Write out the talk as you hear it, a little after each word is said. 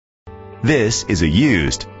This is a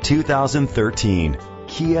used 2013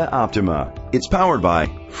 Kia Optima. It's powered by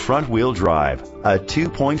front-wheel drive, a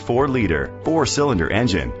 2.4-liter four-cylinder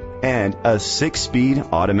engine, and a 6-speed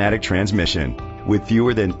automatic transmission. With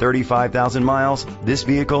fewer than 35,000 miles, this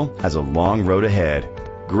vehicle has a long road ahead.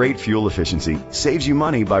 Great fuel efficiency saves you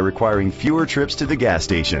money by requiring fewer trips to the gas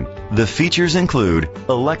station. The features include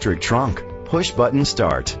electric trunk, push-button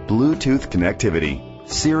start, Bluetooth connectivity,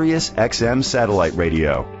 Sirius XM satellite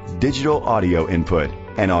radio, digital audio input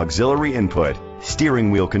and auxiliary input,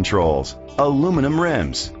 steering wheel controls, aluminum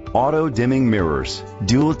rims, auto-dimming mirrors,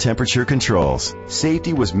 dual temperature controls.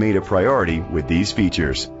 Safety was made a priority with these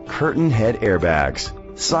features: curtain head airbags,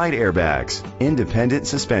 side airbags, independent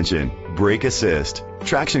suspension, brake assist,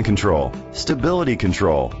 traction control, stability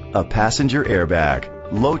control, a passenger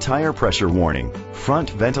airbag, low tire pressure warning, front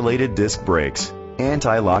ventilated disc brakes,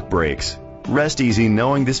 anti-lock brakes. Rest easy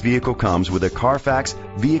knowing this vehicle comes with a Carfax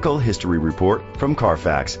Vehicle History Report from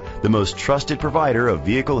Carfax, the most trusted provider of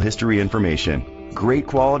vehicle history information. Great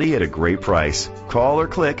quality at a great price. Call or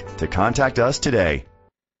click to contact us today.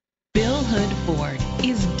 Bill Hood Ford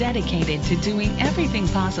is dedicated to doing everything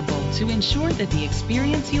possible to ensure that the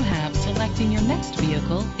experience you have selecting your next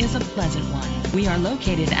vehicle is a pleasant one. We are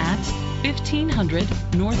located at 1500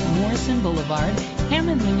 North Morrison Boulevard,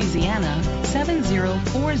 Hammond, Louisiana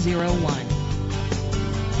 70401.